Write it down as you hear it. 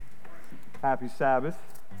Happy Sabbath.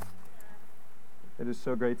 It is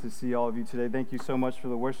so great to see all of you today. Thank you so much for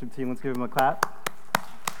the worship team. Let's give them a clap.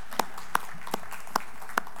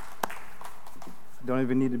 Don't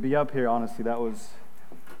even need to be up here, honestly. That was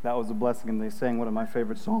a blessing, and they sang one of my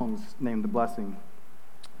favorite songs named The Blessing.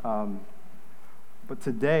 But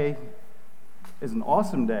today is an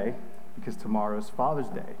awesome day because tomorrow is Father's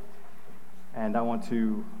Day. And I want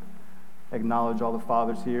to acknowledge all the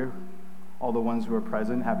fathers here, all the ones who are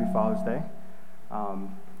present. Happy Father's Day.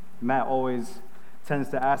 Matt always tends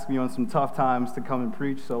to ask me on some tough times to come and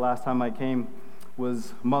preach. So last time I came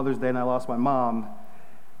was Mother's Day, and I lost my mom.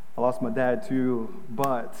 I lost my dad too.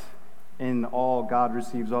 But in all, God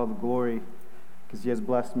receives all the glory because he has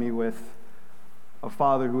blessed me with a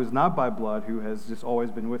father who is not by blood, who has just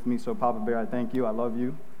always been with me. So Papa Bear, I thank you. I love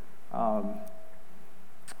you. I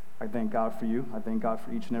thank God for you. I thank God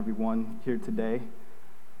for each and every one here today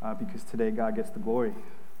because today God gets the glory.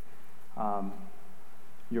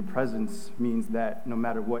 Your presence means that no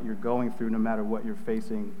matter what you're going through, no matter what you're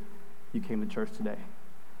facing, you came to church today.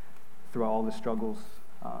 Through all the struggles,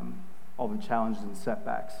 all the challenges and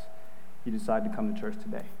setbacks, you decided to come to church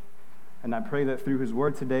today. And I pray that through his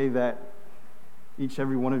word today that each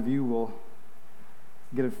every one of you will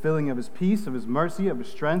get a feeling of his peace, of his mercy, of his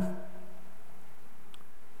strength,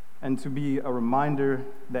 and to be a reminder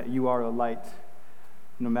that you are a light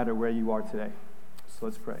no matter where you are today. So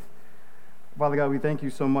let's pray. Father God, we thank you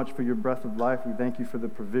so much for your breath of life. We thank you for the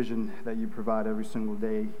provision that you provide every single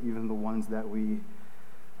day, even the ones that we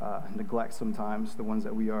neglect sometimes, the ones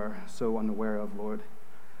that we are so unaware of, Lord.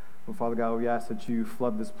 Well, Father God, we ask that you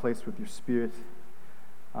flood this place with your Spirit.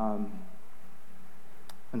 And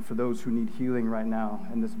for those who need healing right now,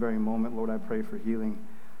 in this very moment, Lord, I pray for healing.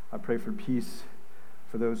 I pray for peace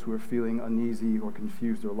for those who are feeling uneasy or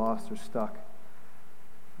confused or lost or stuck.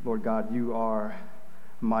 Lord God, you are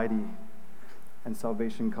mighty, and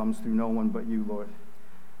salvation comes through no one but you, Lord.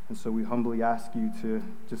 And so we humbly ask you to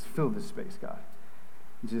just fill this space, God.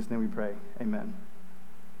 In Jesus' name we pray, amen.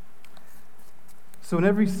 So in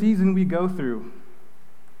every season we go through,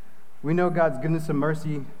 we know God's goodness and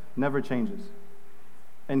mercy never changes.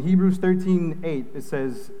 In Hebrews 13:8, it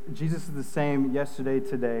says, Jesus is the same yesterday,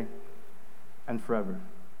 today, and forever.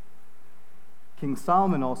 King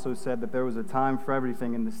Solomon also said that there was a time for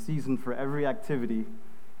everything and the season for every activity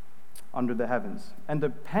under the heavens. And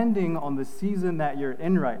depending on the season that you're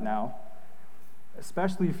in right now,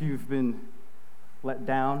 especially if you've been let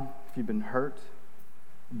down, if you've been hurt,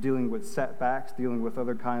 dealing with setbacks, dealing with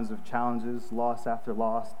other kinds of challenges, loss after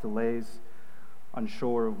loss, delays,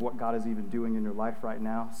 unsure of what God is even doing in your life right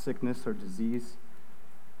now, sickness or disease,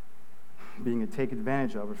 being taken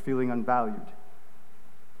advantage of or feeling unvalued,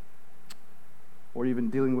 or even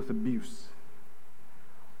dealing with abuse.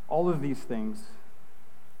 All of these things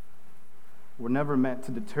were never meant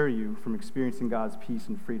to deter you from experiencing God's peace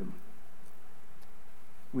and freedom.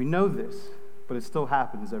 We know this, but it still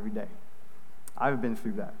happens every day. I've been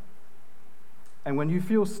through that. And when you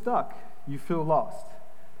feel stuck, you feel lost.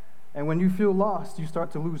 And when you feel lost, you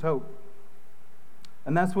start to lose hope.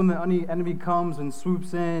 And that's when the enemy comes and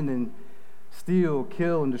swoops in and steal,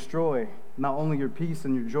 kill, and destroy not only your peace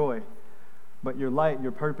and your joy, but your light,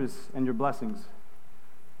 your purpose, and your blessings.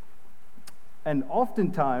 And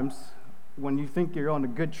oftentimes, when you think you're on a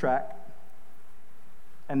good track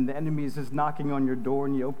and the enemy is just knocking on your door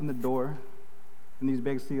and you open the door and he's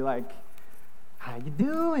basically like, how you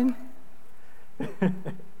doing?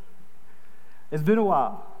 It's been a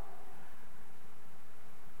while.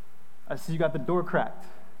 I see you got the door cracked.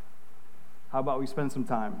 How about we spend some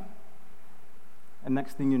time? And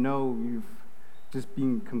next thing you know, you've just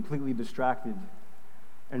been completely distracted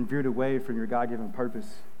and veered away from your God-given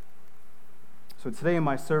purpose. So today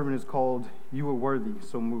my sermon is called, You Are Worthy,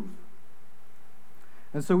 So Move.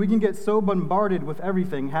 And so we can get so bombarded with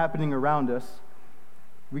everything happening around us,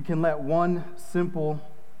 we can let one simple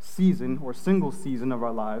season or single season of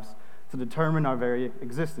our lives to determine our very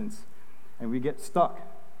existence. And we get stuck.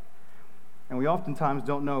 And we oftentimes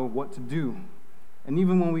don't know what to do. And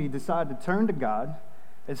even when we decide to turn to God,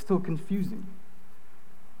 it's still confusing.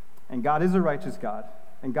 And God is a righteous God.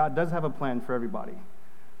 And God does have a plan for everybody.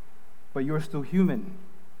 But you're still human.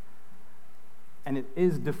 And it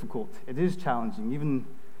is difficult. It is challenging. Even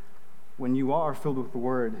when you are filled with the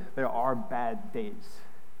Word, there are bad days.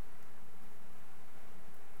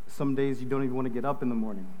 Some days you don't even want to get up in the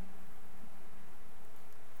morning.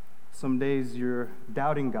 Some days you're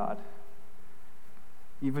doubting God,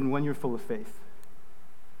 even when you're full of faith.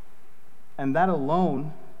 And that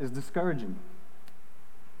alone is discouraging.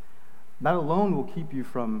 That alone will keep you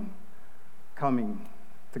from coming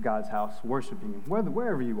to God's house, worshiping Him,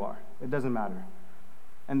 wherever you are. It doesn't matter.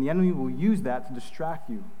 And the enemy will use that to distract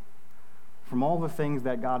you from all the things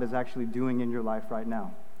that God is actually doing in your life right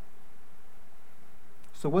now.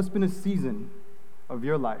 So what's been a season of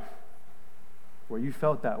your life where you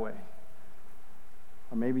felt that way?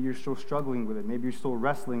 Or maybe you're still struggling with it. Maybe you're still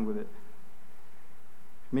wrestling with it.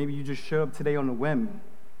 Maybe you just showed up today on a whim.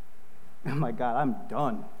 I'm like, God, I'm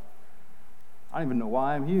done. I don't even know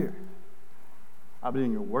why I'm here. I've been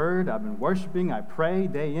in your word. I've been worshiping. I pray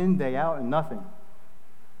day in, day out, and nothing.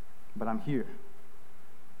 But I'm here.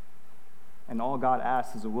 And all God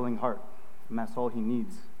asks is a willing heart. And that's all He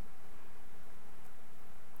needs.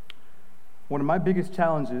 One of my biggest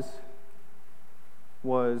challenges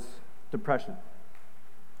was depression.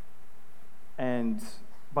 And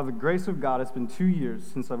by the grace of God, it's been 2 years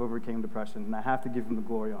since I've overcame depression, and I have to give Him the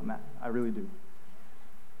glory on that. I really do.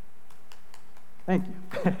 Thank you.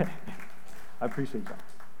 I appreciate that.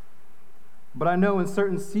 But I know in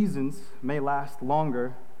certain seasons may last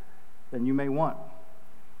longer than you may want.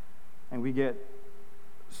 And we get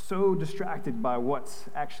so distracted by what's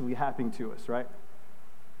actually happening to us, right?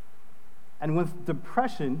 And with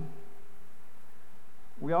depression,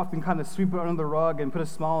 we often kind of sweep it under the rug and put a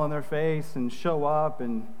smile on their face and show up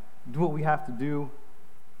and do what we have to do.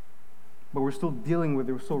 But we're still dealing with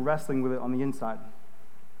it. We're still wrestling with it on the inside.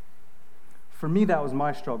 For me, that was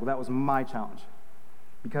my struggle. That was my challenge.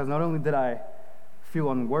 Because not only did I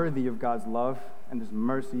feel unworthy of God's love and His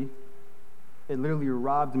mercy, it literally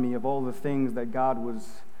robbed me of all the things that God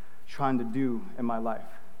was trying to do in my life.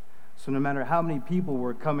 So no matter how many people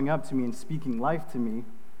were coming up to me and speaking life to me,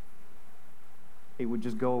 it would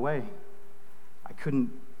just go away. I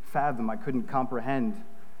couldn't fathom, I couldn't comprehend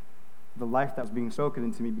the life that was being spoken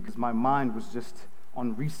into me because my mind was just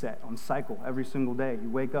on reset, on cycle every single day. You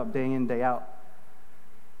wake up day in, day out,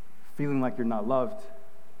 feeling like you're not loved.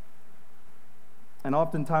 And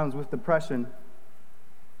oftentimes with depression,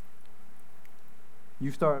 you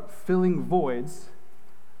start filling voids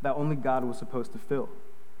that only God was supposed to fill.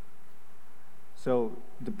 So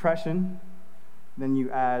depression, then you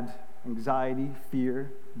add anxiety,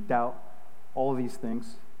 fear, doubt, all these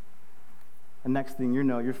things. And next thing you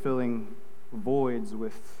know, you're filling voids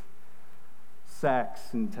with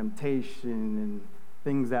sex and temptation and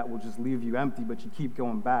things that will just leave you empty, but you keep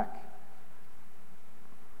going back.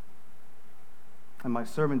 And my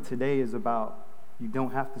sermon today is about you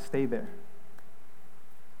don't have to stay there.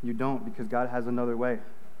 You don't, because God has another way.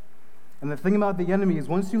 And the thing about the enemy is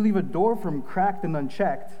once you leave a door from cracked and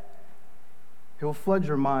unchecked, he'll flood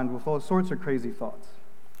your mind with all sorts of crazy thoughts.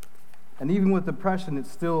 And even with depression,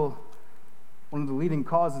 it's still one of the leading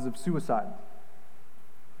causes of suicide.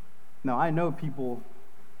 Now, I know people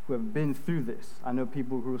who have been through this. I know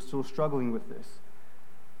people who are still struggling with this.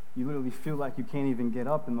 You literally feel like you can't even get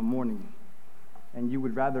up in the morning, and you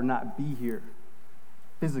would rather not be here,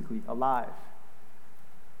 physically, alive.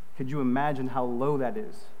 Could you imagine how low that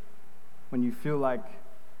is when you feel like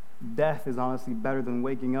death is honestly better than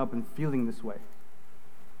waking up and feeling this way?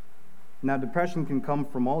 Now, depression can come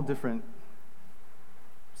from all different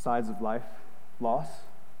sides of life. Loss.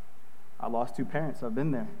 I lost 2 parents. I've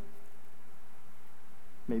been there.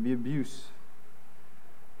 Maybe abuse.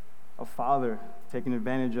 A father taking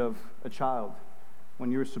advantage of a child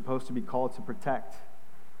when you were supposed to be called to protect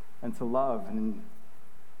and to love, and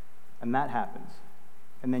that happens.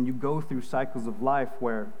 And then you go through cycles of life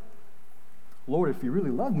where, Lord, if you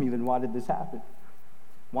really love me, then why did this happen?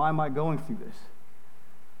 Why am I going through this?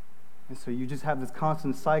 And so you just have this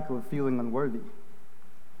constant cycle of feeling unworthy.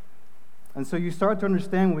 And so you start to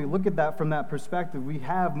understand when we look at that from that perspective, we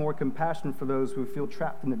have more compassion for those who feel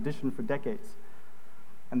trapped in addiction for decades.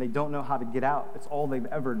 And they don't know how to get out. It's all they've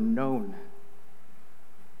ever known.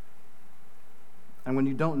 And when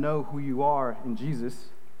you don't know who you are in Jesus,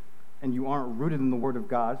 and you aren't rooted in the Word of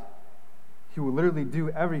God, He will literally do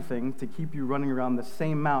everything to keep you running around the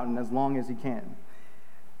same mountain as long as He can.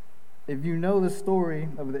 If you know the story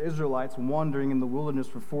of the Israelites wandering in the wilderness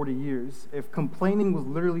for 40 years, if complaining was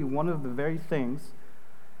literally one of the very things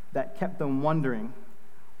that kept them wandering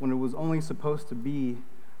when it was only supposed to be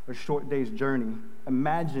a short day's journey,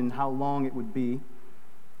 imagine how long it would be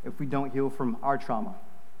if we don't heal from our trauma,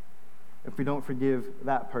 if we don't forgive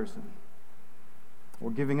that person, or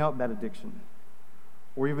giving up that addiction,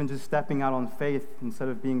 or even just stepping out on faith instead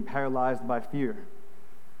of being paralyzed by fear.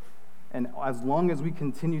 And as long as we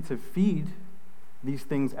continue to feed these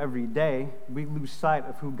things every day, we lose sight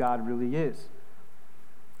of who God really is.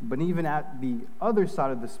 But even at the other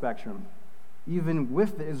side of the spectrum, even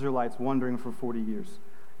with the Israelites wandering for 40 years,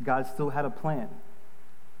 God still had a plan.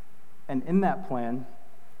 And in that plan,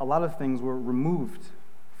 a lot of things were removed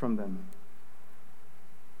from them.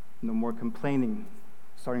 No more complaining,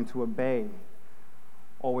 starting to obey,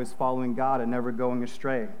 always following God and never going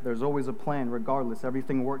astray. There's always a plan, regardless.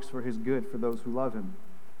 Everything works for his good for those who love him.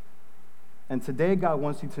 And today, God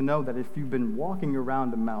wants you to know that if you've been walking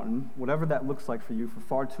around a mountain, whatever that looks like for you, for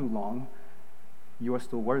far too long, you are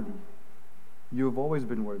still worthy. You have always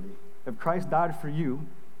been worthy. If Christ died for you,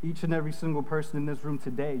 each and every single person in this room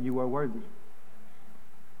today, you are worthy.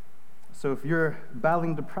 So if you're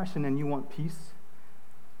battling depression and you want peace,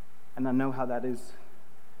 and I know how that is,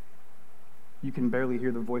 you can barely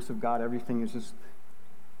hear the voice of God. Everything is just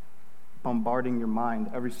bombarding your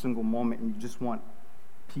mind every single moment, and you just want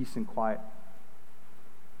peace and quiet.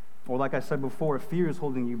 Or like I said before, fear is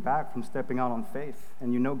holding you back from stepping out on faith,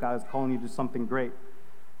 and you know God is calling you to something great,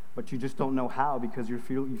 but you just don't know how because you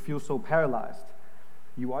feel so paralyzed.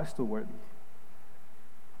 You are still worthy,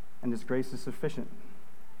 and His grace is sufficient.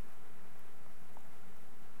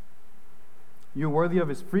 You're worthy of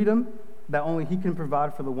His freedom that only He can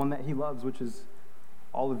provide for the one that He loves, which is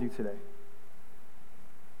all of you today.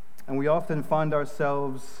 And we often find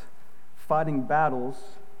ourselves fighting battles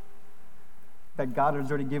that God has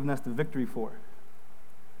already given us the victory for.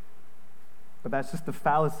 But that's just the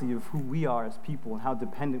fallacy of who we are as people and how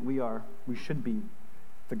dependent we should be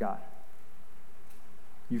to God.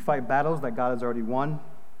 You fight battles that God has already won,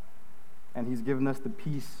 and He's given us the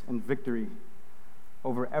peace and victory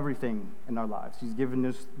over everything in our lives. He's given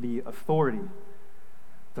us the authority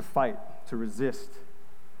to fight, to resist,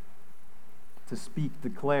 to speak,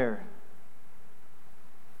 declare,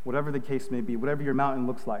 whatever the case may be, whatever your mountain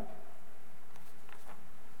looks like.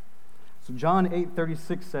 So John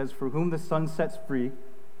 8:36 says, "For whom the Son sets free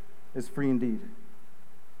is free indeed."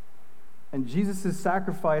 And Jesus'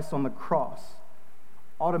 sacrifice on the cross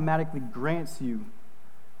automatically grants you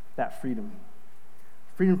that freedom.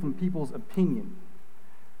 Freedom from people's opinion.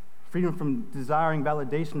 Freedom from desiring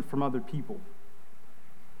validation from other people.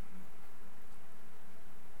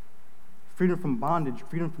 Freedom from bondage,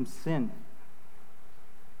 freedom from sin.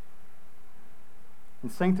 And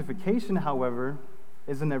sanctification, however,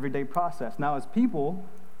 is an everyday process. Now, as people,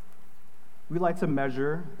 we like to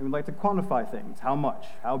measure and we like to quantify things. How much?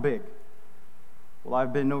 How big? Well,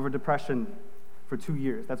 I've been over depression for 2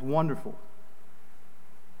 years. That's wonderful.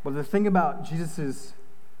 But the thing about Jesus'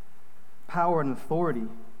 power and authority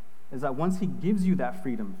is that once He gives you that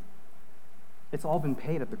freedom, it's all been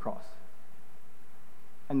paid at the cross.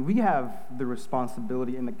 And we have the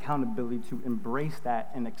responsibility and accountability to embrace that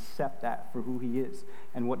and accept that for who He is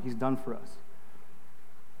and what He's done for us.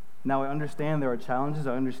 Now, I understand there are challenges.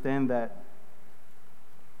 I understand that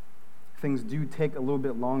things do take a little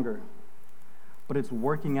bit longer. But it's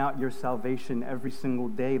working out your salvation every single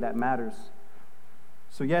day that matters.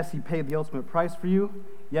 So yes, He paid the ultimate price for you.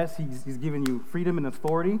 Yes, He's given you freedom and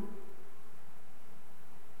authority.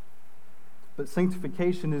 But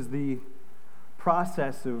sanctification is the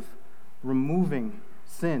process of removing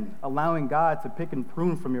sin, allowing God to pick and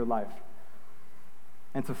prune from your life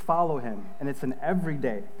and to follow Him. And it's an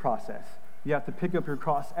everyday process. You have to pick up your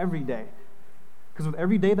cross every day. Because with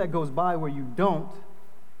every day that goes by where you don't,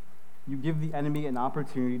 you give the enemy an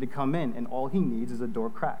opportunity to come in, and all he needs is a door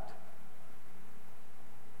cracked.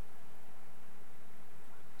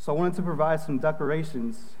 So I wanted to provide some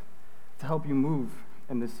declarations to help you move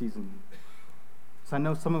in this season. So I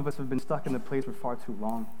know some of us have been stuck in a place for far too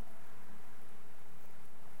long.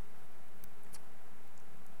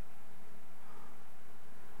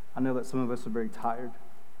 I know that some of us are very tired,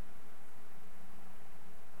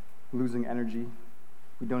 losing energy.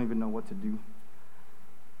 We don't even know what to do.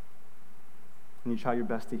 And you try your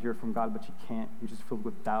best to hear from God, but you can't. You're just filled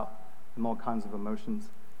with doubt and all kinds of emotions.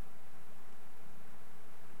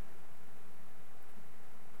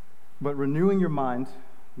 But renewing your mind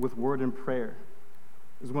with word and prayer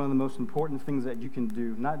is one of the most important things that you can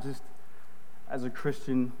do, not just as a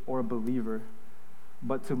Christian or a believer,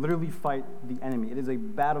 but to literally fight the enemy. It is a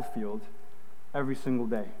battlefield every single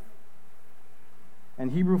day.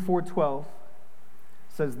 And Hebrews 4:12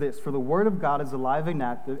 says this, "For the word of God is alive and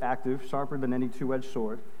active, sharper than any two-edged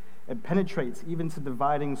sword. It penetrates even to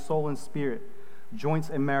dividing soul and spirit, joints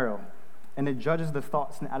and marrow, and it judges the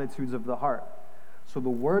thoughts and attitudes of the heart." So the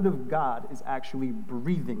word of God is actually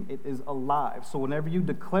breathing. It is alive. So whenever you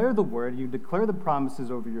declare the word, you declare the promises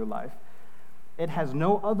over your life, it has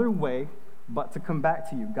no other way but to come back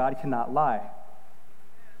to you. God cannot lie.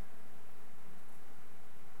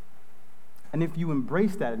 And if you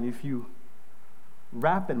embrace that, and if you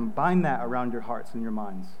wrap it and bind that around your hearts and your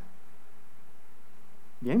minds,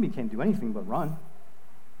 the enemy can't do anything but run.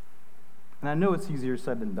 And I know it's easier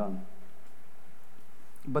said than done.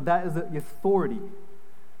 But that is the authority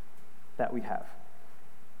that we have.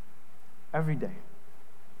 Every day.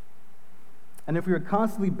 And if we are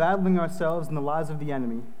constantly battling ourselves and the lies of the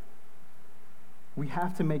enemy, we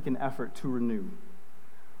have to make an effort to renew.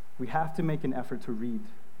 We have to make an effort to read,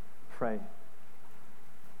 pray.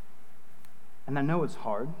 And I know it's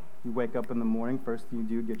hard. You wake up in the morning, first thing you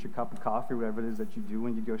do, get your cup of coffee, whatever it is that you do,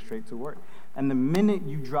 and you go straight to work. And the minute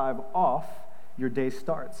you drive off, your day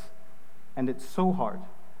starts. And it's so hard.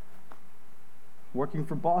 Working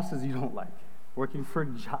for bosses you don't like. Working for a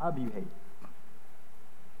job you hate.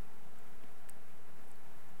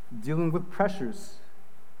 Dealing with pressures.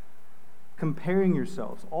 Comparing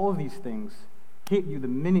yourselves. All of these things hit you the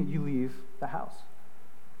minute you leave the house.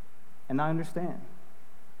 And I understand.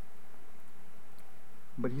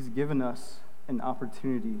 But he's given us an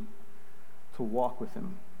opportunity to walk with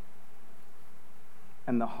him.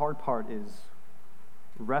 And the hard part is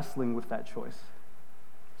wrestling with that choice.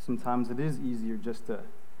 Sometimes it is easier just to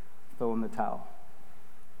throw in the towel.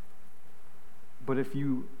 But if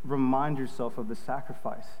you remind yourself of the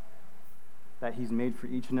sacrifice that he's made for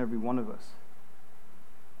each and every one of us,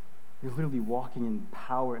 you're literally walking in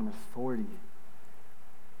power and authority.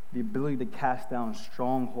 The ability to cast down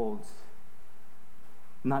strongholds,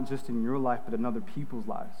 not just in your life, but in other people's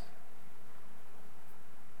lives.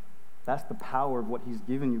 That's the power of what he's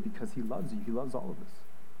given you because he loves you. He loves all of us.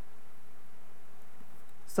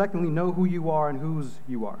 Secondly, know who you are and whose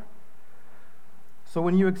you are. So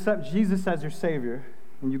when you accept Jesus as your Savior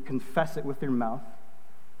and you confess it with your mouth,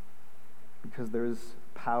 because there's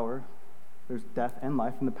power, there's death and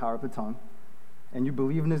life in the power of the tongue, and you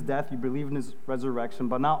believe in his death, you believe in his resurrection,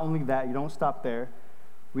 but not only that, you don't stop there.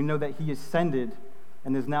 We know that he ascended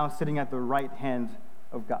and is now sitting at the right hand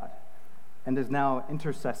of God and is now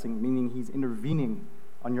intercessing, meaning he's intervening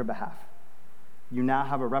on your behalf. You now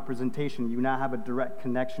have a representation. You now have a direct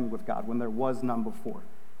connection with God when there was none before.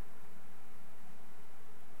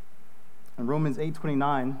 In Romans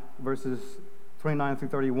 8:29, verses 29 through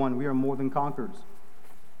 31, we are more than conquerors.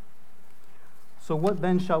 So what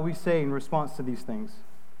then shall we say in response to these things?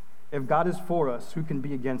 If God is for us, who can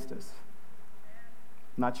be against us?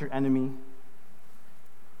 Not your enemy,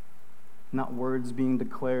 not words being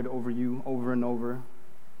declared over you over and over,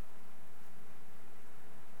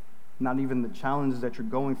 not even the challenges that you're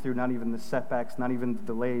going through, not even the setbacks, not even the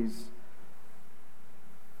delays,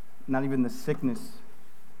 not even the sickness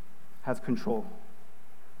has control.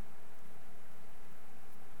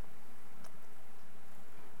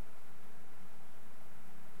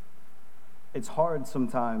 It's hard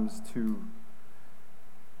sometimes to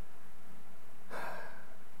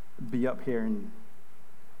be up here and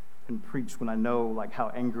preach when I know like how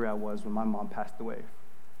angry I was when my mom passed away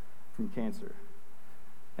from cancer.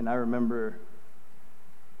 And I remember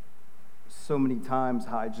so many times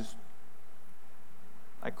how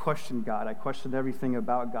I questioned God. I questioned everything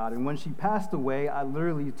about God. And when she passed away, I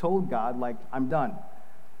literally told God, like, I'm done.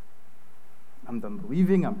 I'm done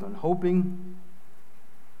believing. I'm done hoping.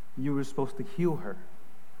 You were supposed to heal her.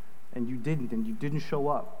 And you didn't show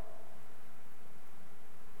up.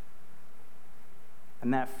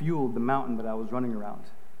 And that fueled the mountain that I was running around.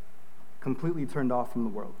 Completely turned off from the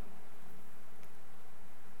world.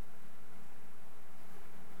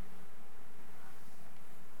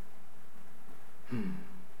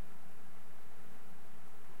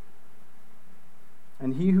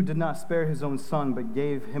 And he who did not spare his own son, but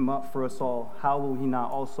gave him up for us all, how will he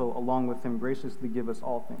not also, along with him, graciously give us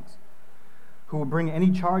all things? Who will bring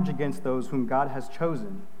any charge against those whom God has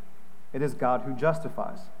chosen? It is God who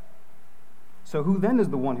justifies. So who then is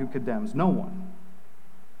the one who condemns? No one.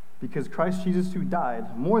 Because Christ Jesus, who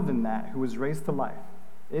died, more than that, who was raised to life,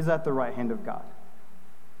 is at the right hand of God,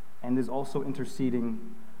 and is also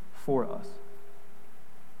interceding for us.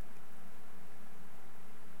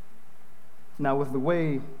 Now, with the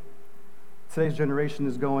way today's generation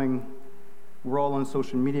is going, we're all on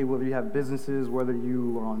social media, whether you have businesses, whether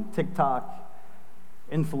you are on TikTok,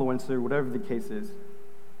 influencer, whatever the case is.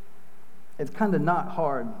 It's kind of not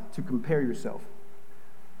hard to compare yourself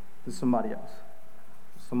to somebody else.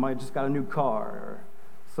 Somebody just got a new car, or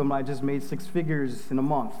somebody just made 6 figures in a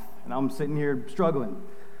month, and I'm sitting here struggling.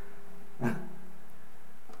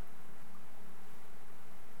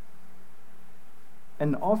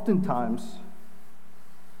 And oftentimes,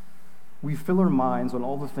 we fill our minds on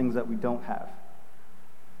all the things that we don't have.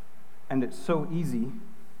 And it's so easy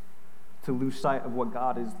to lose sight of what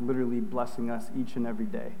God is literally blessing us each and every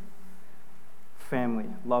day. Family,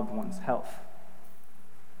 loved ones, health.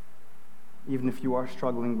 Even if you are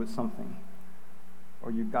struggling with something,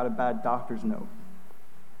 or you've got a bad doctor's note,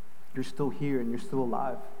 you're still here and you're still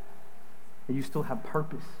alive, and you still have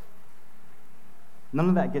purpose. None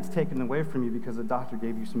of that gets taken away from you because the doctor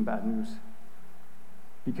gave you some bad news.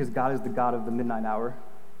 Because God is the God of the midnight hour.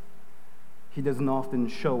 He doesn't often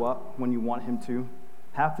show up when you want him to.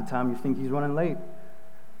 Half the time you think he's running late.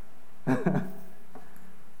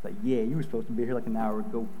 Like, yeah, you were supposed to be here like an hour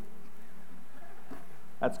ago.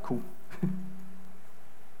 That's cool.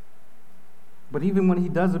 But even when he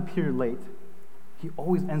does appear late, he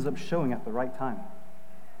always ends up showing at the right time.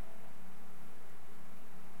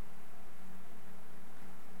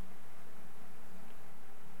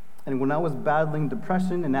 And when I was battling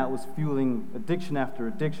depression and that was fueling addiction after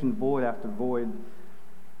addiction, void after void,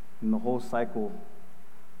 and the whole cycle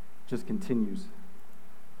just continues,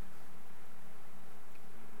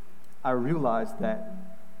 I realized that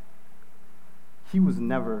he was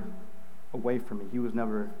never away from me. He was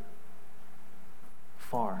never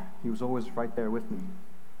far. He was always right there with me.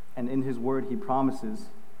 And in his word, he promises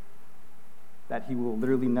that he will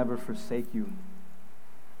literally never forsake you,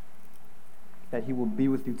 that he will be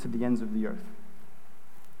with you to the ends of the earth.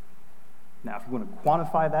 Now, if you want to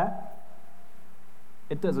quantify that,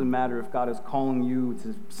 it doesn't matter if God is calling you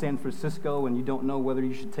to San Francisco and you don't know whether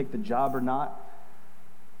you should take the job or not.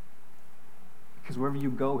 Because wherever you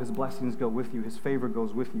go, his blessings go with you. His favor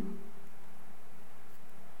goes with you.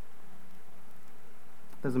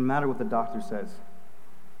 It doesn't matter what the doctor says.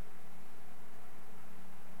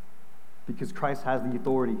 Because Christ has the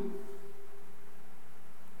authority.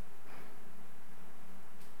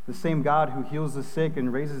 The same God who heals the sick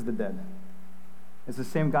and raises the dead is the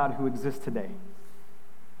same God who exists today.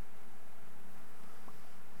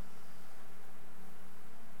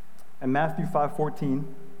 And Matthew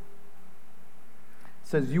 5:14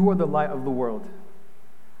 says, "You are the light of the world.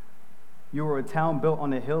 You are a town built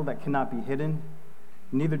on a hill that cannot be hidden.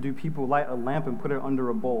 Neither do people light a lamp and put it under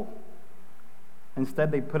a bowl.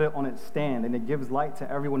 Instead, they put it on its stand, and it gives light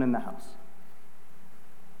to everyone in the house."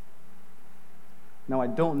 Now, I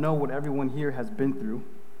don't know what everyone here has been through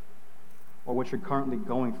or what you're currently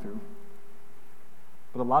going through,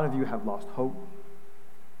 but a lot of you have lost hope.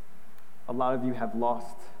 A lot of you have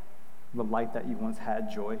lost the light that you once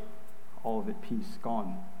had, joy, all of it, peace,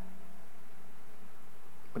 gone.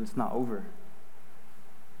 But it's not over.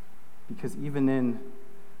 Because even in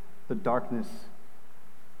the darkness,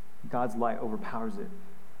 God's light overpowers it.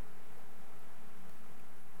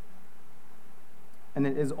 And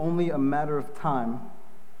it is only a matter of time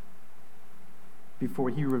before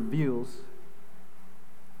he reveals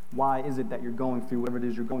why is it that you're going through whatever it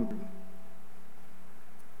is you're going through.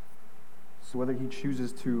 So whether he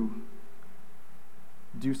chooses to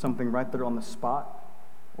do something right there on the spot,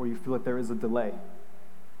 or you feel like there is a delay,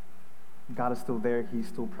 God is still there, he's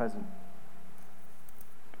still present.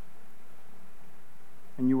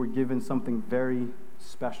 And you were given something very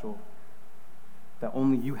special that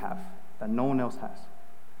only you have, that no one else has.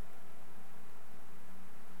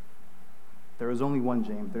 There is only one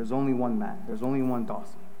James, there's only one Matt, there's only one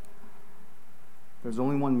Dawson. There's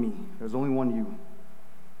only one me, there's only one you.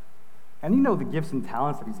 And you know the gifts and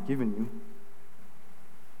talents that he's given you.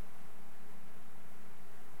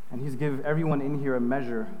 And he's given everyone in here a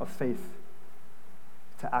measure of faith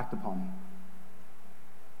to act upon.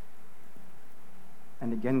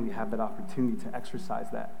 And again, we have that opportunity to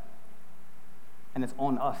exercise that. And it's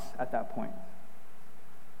on us at that point.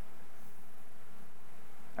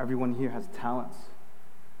 Everyone here has talents.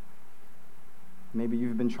 Maybe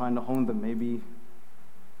you've been trying to hone them. Maybe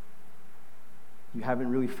you haven't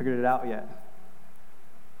really figured it out yet.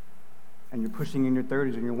 And you're pushing in your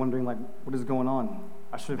 30s and you're wondering, like, what is going on?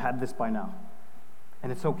 I should have had this by now.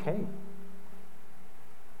 And it's okay.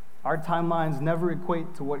 Our timelines never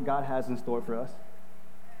equate to what God has in store for us.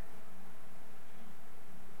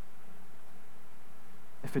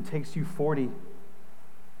 If it takes you 40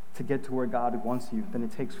 to get to where God wants you, then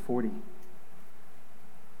it takes 40.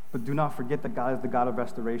 But do not forget that God is the God of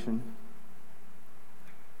restoration.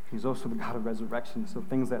 He's also the God of resurrection. So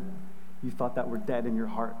things that you thought that were dead in your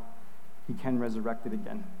heart, he can resurrect it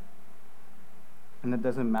again. And it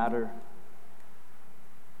doesn't matter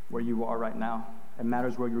where you are right now. It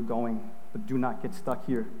matters where you're going. But do not get stuck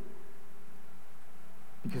here.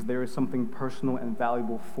 Because there is something personal and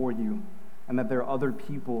valuable for you. And that there are other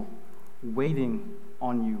people waiting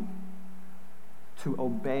on you to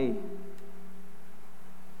obey.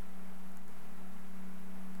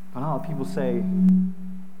 But a lot of people say,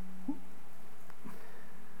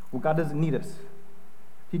 well, God doesn't need us.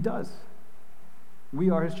 He does. We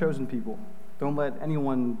are his chosen people. Don't let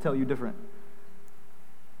anyone tell you different.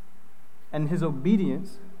 And his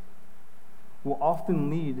obedience will often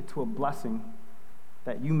lead to a blessing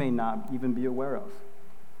that you may not even be aware of.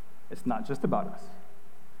 It's not just about us.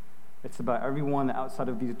 It's about everyone outside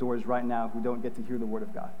of these doors right now who don't get to hear the word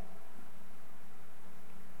of God.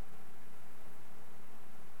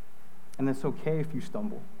 And it's okay if you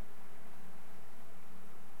stumble.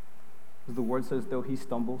 As the word says, though he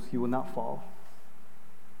stumbles, he will not fall,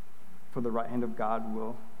 for the right hand of God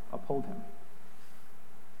will uphold him.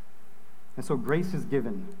 And so grace is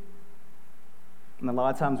given. And a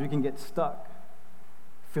lot of times we can get stuck,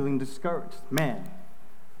 feeling discouraged. Man,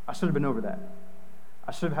 I should have been over that.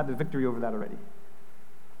 I should have had the victory over that already.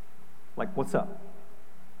 Like, what's up?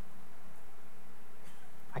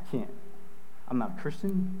 I can't. I'm not a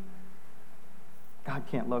Christian. God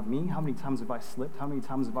can't love me. How many times have I slipped? How many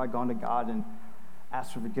times have I gone to God and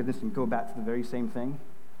asked for forgiveness and go back to the very same thing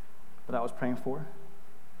that I was praying for?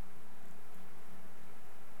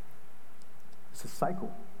 It's a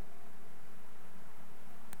cycle.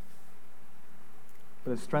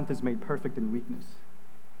 But his strength is made perfect in weakness.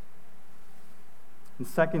 And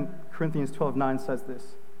 2 Corinthians 12:9 says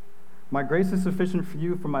this, "My grace is sufficient for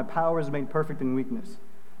you, for my power is made perfect in weakness.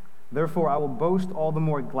 Therefore, I will boast all the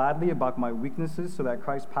more gladly about my weaknesses, so that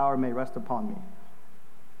Christ's power may rest upon me.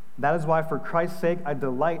 That is why, for Christ's sake, I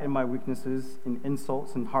delight in my weaknesses, in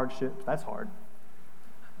insults and hardships." That's hard.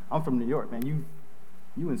 I'm from New York, man.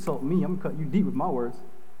 You insult me, I'm going to cut you deep with my words.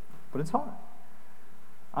 But it's hard.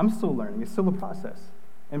 I'm still learning. It's still a process.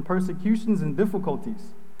 And persecutions and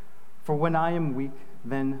difficulties. For when I am weak,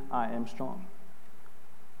 then I am strong.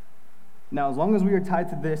 Now, as long as we are tied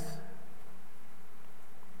to this,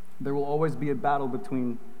 there will always be a battle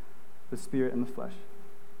between the spirit and the flesh.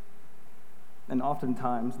 And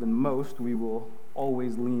oftentimes, than most, we will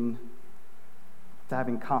always lean to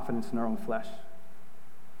having confidence in our own flesh,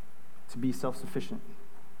 to be self-sufficient.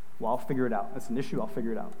 Well, I'll figure it out. That's an issue, I'll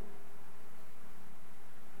figure it out.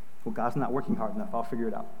 Well, God's not working hard enough, I'll figure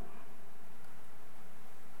it out.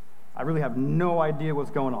 I really have no idea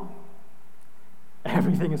what's going on.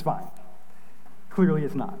 Everything is fine. Clearly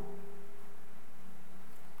it's not.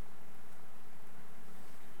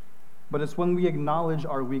 But it's when we acknowledge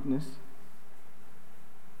our weakness,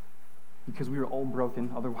 because we are all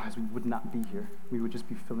broken, otherwise we would not be here. We would just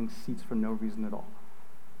be filling seats for no reason at all.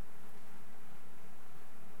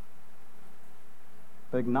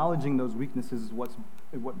 But acknowledging those weaknesses is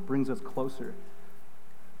what brings us closer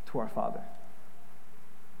to our Father.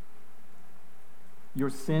 Your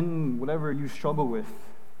sin, whatever you struggle with,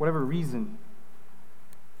 whatever reason,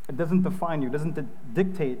 it doesn't define you. It doesn't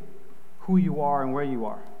dictate who you are and where you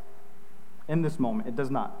are. In this moment, it does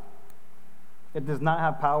not. It does not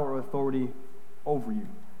have power or authority over you.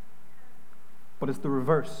 But it's the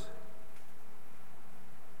reverse.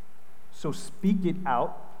 So speak it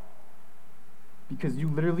out, because you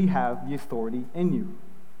literally have the authority in you.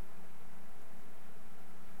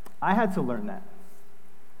 I had to learn that.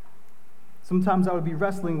 Sometimes I would be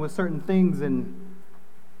wrestling with certain things and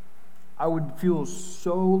I would feel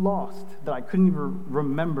so lost that I couldn't even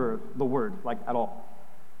remember the word, like at all.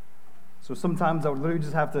 So sometimes I would literally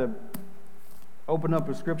just have to open up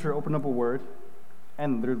a scripture, open up a word,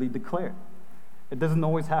 and literally declare it. It doesn't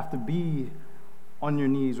always have to be on your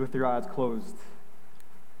knees with your eyes closed.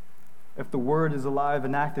 If the word is alive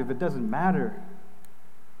and active, it doesn't matter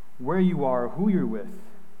where you are, who you're with,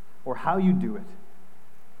 or how you do it.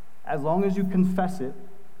 As long as you confess it,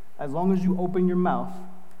 as long as you open your mouth,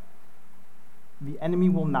 the enemy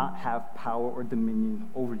will not have power or dominion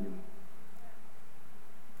over you.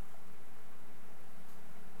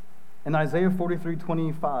 In Isaiah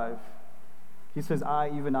 43:25, he says, "I,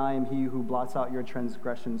 even I, am he who blots out your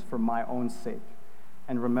transgressions for my own sake,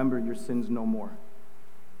 and remember your sins no more."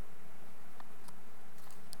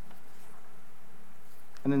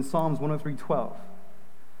 And in Psalms 103:12,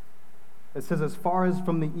 it says, "As far as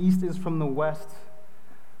from the east is from the west,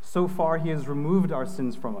 so far he has removed our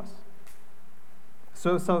sins from us."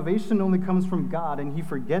 So if salvation only comes from God and he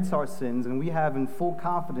forgets our sins, and we have in full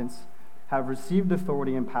confidence have received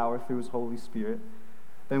authority and power through his Holy Spirit,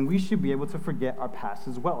 then we should be able to forget our past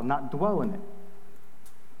as well, not dwell in it.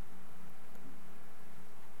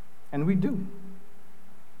 And we do.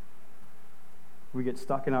 We get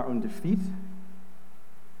stuck in our own defeat.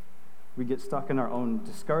 We get stuck in our own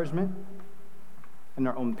discouragement, in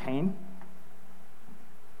our own pain.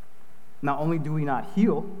 Not only do we not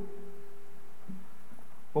heal,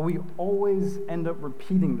 but we always end up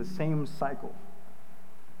repeating the same cycle.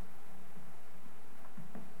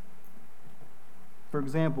 For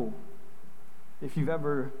example, if you've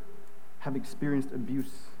ever have experienced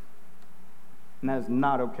abuse, and that is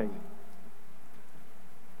not okay,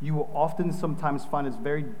 you will often sometimes find it's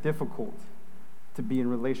very difficult to be in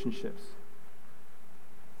relationships.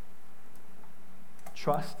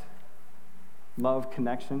 Trust love,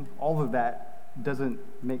 connection, all of that doesn't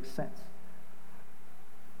make sense.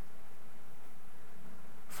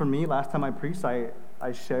 For me, last time I preached, I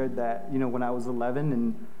shared that, when I was 11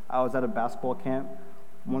 and I was at a basketball camp,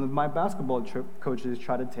 one of my basketball coaches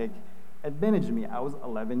tried to take advantage of me. I was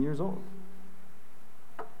 11 years old.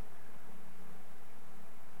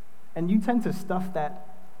 And you tend to stuff that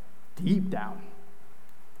deep down.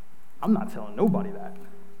 I'm not telling nobody that.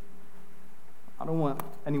 I don't want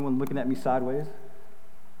anyone looking at me sideways.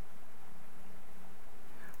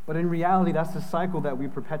 But in reality, that's the cycle that we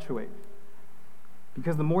perpetuate.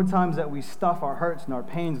 Because the more times that we stuff our hurts and our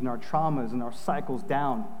pains and our traumas and our cycles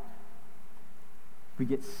down, we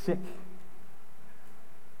get sick.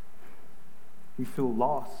 We feel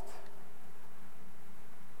lost.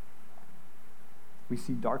 We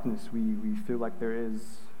see darkness. We feel like there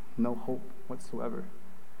is no hope whatsoever.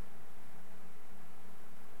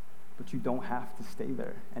 But you don't have to stay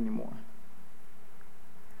there anymore.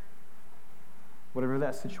 Whatever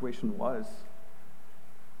that situation was,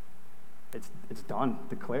 it's done.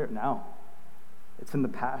 Declare it now. It's in the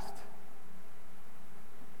past.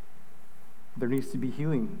 There needs to be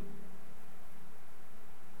healing.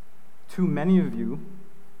 Too many of you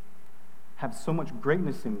have so much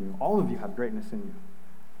greatness in you. All of you have greatness in you.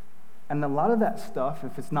 And a lot of that stuff,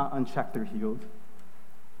 if it's not unchecked or healed,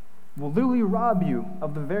 will literally rob you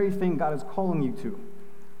of the very thing God is calling you to.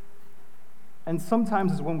 And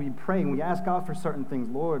sometimes is when we pray and we ask God for certain things,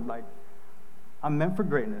 Lord, I'm meant for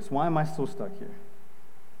greatness. Why am I still stuck here?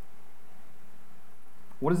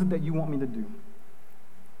 What is it that you want me to do?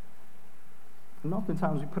 And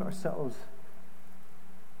oftentimes we put ourselves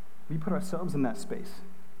in that space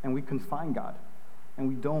and we confine God. And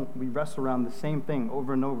we wrestle around the same thing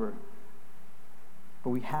over and over. But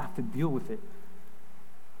we have to deal with it.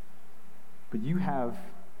 But you have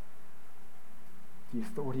the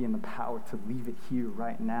authority and the power to leave it here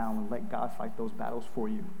right now and let God fight those battles for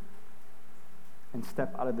you. And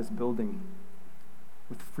step out of this building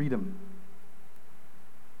with freedom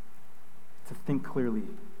to think clearly,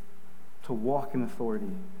 to walk in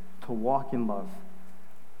authority, to walk in love.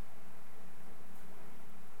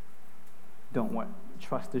 Don't want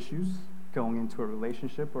trust issues going into a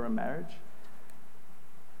relationship or a marriage.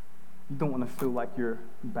 You don't want to feel like you're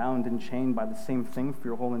bound and chained by the same thing for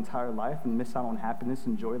your whole entire life and miss out on happiness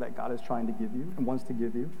and joy that God is trying to give you and wants to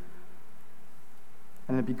give you.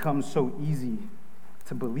 And it becomes so easy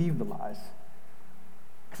to believe the lies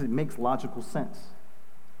because it makes logical sense.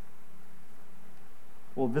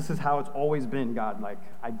 Well, this is how it's always been, God.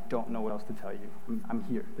 I don't know what else to tell you. I'm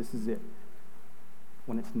here. This is it.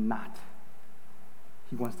 When it's not.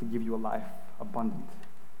 He wants to give you a life abundant.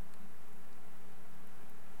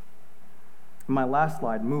 My last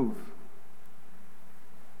slide, move.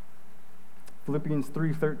 Philippians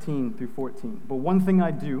 3:13 through 14. But one thing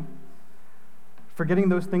I do, forgetting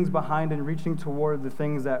those things behind and reaching toward the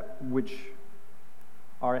things which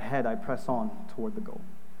are ahead, I press on toward the goal.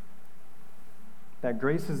 That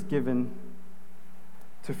grace is given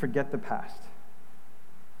to forget the past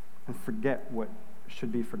and forget what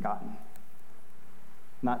should be forgotten.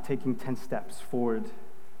 Not taking 10 steps forward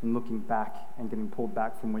and looking back and getting pulled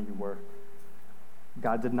back from where you were.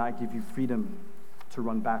 God did not give you freedom to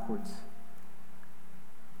run backwards.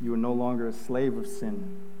 You are no longer a slave of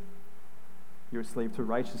sin. You're a slave to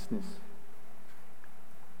righteousness.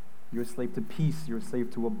 You're a slave to peace. You're a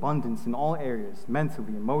slave to abundance in all areas,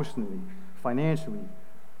 mentally, emotionally, financially.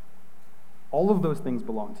 All of those things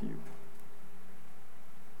belong to you.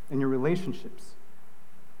 In your relationships,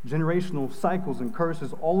 generational cycles and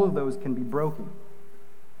curses, all of those can be broken.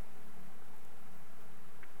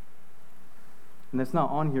 And it's not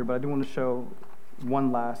on here, but I do want to show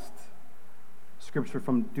one last scripture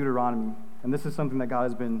from Deuteronomy. And this is something that God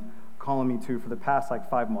has been calling me to for the past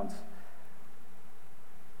 5 months.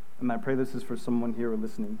 And I pray this is for someone here or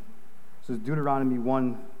listening. This is Deuteronomy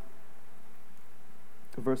 1,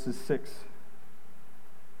 verses 6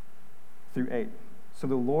 through 8. So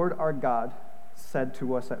the Lord our God said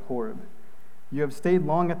to us at Horeb, "You have stayed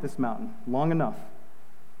long at this mountain, long enough.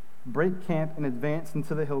 Break camp and advance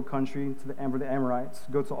into the hill country, to the Amorites.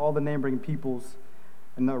 Go to all the neighboring peoples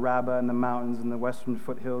in the Arabah and the mountains and the western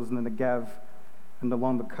foothills and the Negev and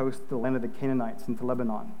along the coast, the land of the Canaanites, into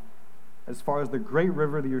Lebanon, as far as the great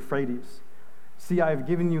river, the Euphrates. See, I have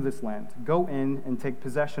given you this land. Go in and take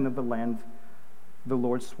possession of the land the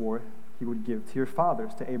Lord swore he would give to your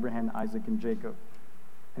fathers, to Abraham, Isaac, and Jacob,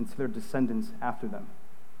 and to their descendants after them."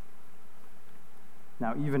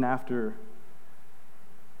 Now, even after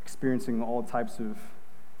experiencing all types of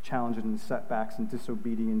challenges and setbacks and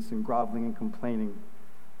disobedience and groveling and complaining,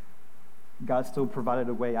 God still provided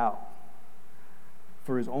a way out.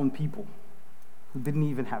 for his own people who didn't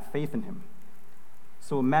even have faith in him.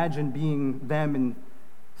 So imagine being them and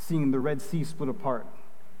seeing the Red Sea split apart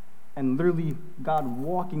and literally God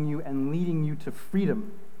walking you and leading you to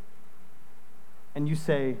freedom. And you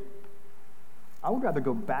say, I would rather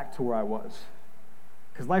go back to where I was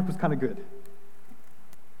because life was kind of good.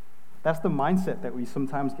 That's the mindset that we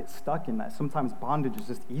sometimes get stuck in, that sometimes bondage is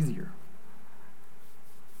just easier.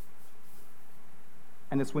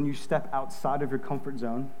 And it's when you step outside of your comfort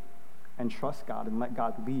zone and trust God and let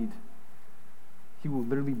God lead, he will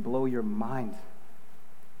literally blow your mind.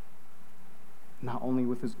 Not only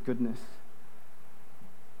with his goodness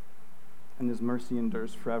and his mercy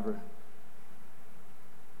endures forever,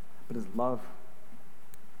 but his love.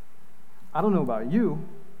 I don't know about you,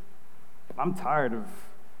 but I'm tired of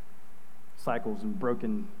cycles and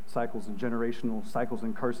broken cycles and generational cycles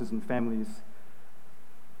and curses in families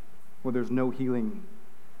where there's no healing.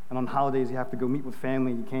 And on holidays, you have to go meet with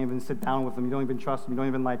family. You can't even sit down with them. You don't even trust them. You don't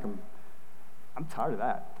even like them. I'm tired of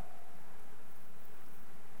that.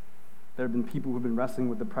 There have been people who have been wrestling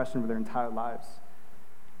with depression for their entire lives.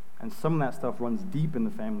 And some of that stuff runs deep in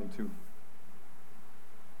the family, too.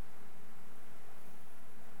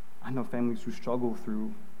 I know families who struggle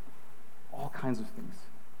through all kinds of things.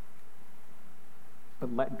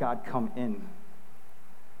 But let God come in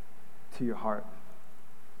to your heart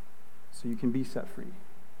so you can be set free.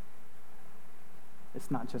 It's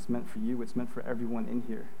not just meant for you, it's meant for everyone in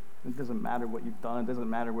here. It doesn't matter what you've done, it doesn't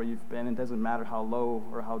matter where you've been, it doesn't matter how low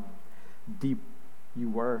or how deep you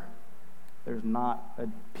were. There's not a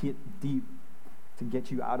pit deep to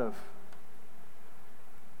get you out of.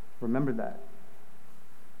 Remember that.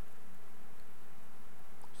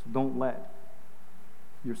 So don't let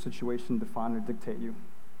your situation define or dictate you,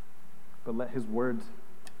 but let his word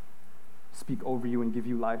speak over you and give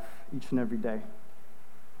you life each and every day.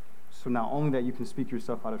 So not only that you can speak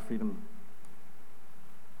yourself out of freedom,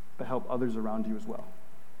 but help others around you as well.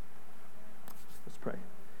 Let's pray.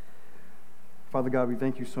 Father God, we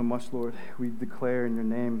thank you so much, Lord. We declare in your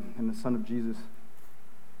name, in the Son of Jesus,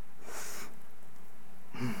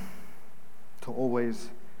 to always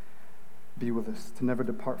be with us, to never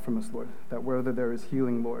depart from us, Lord. That wherever there is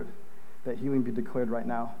healing, Lord, that healing be declared right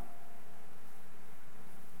now.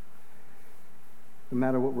 No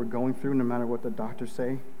matter what we're going through, no matter what the doctors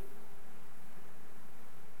say,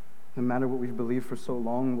 no matter what we've believed for so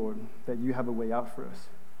long, Lord, that you have a way out for us.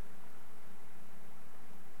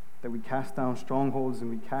 That we cast down strongholds and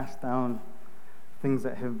we cast down things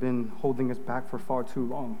that have been holding us back for far too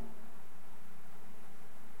long.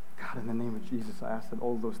 God, in the name of Jesus, I ask that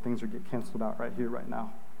all of those things would get canceled out right here, right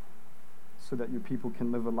now, so that your people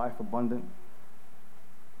can live a life abundant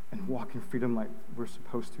and walk in freedom like we're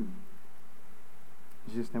supposed to.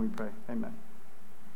 In Jesus' name we pray. Amen.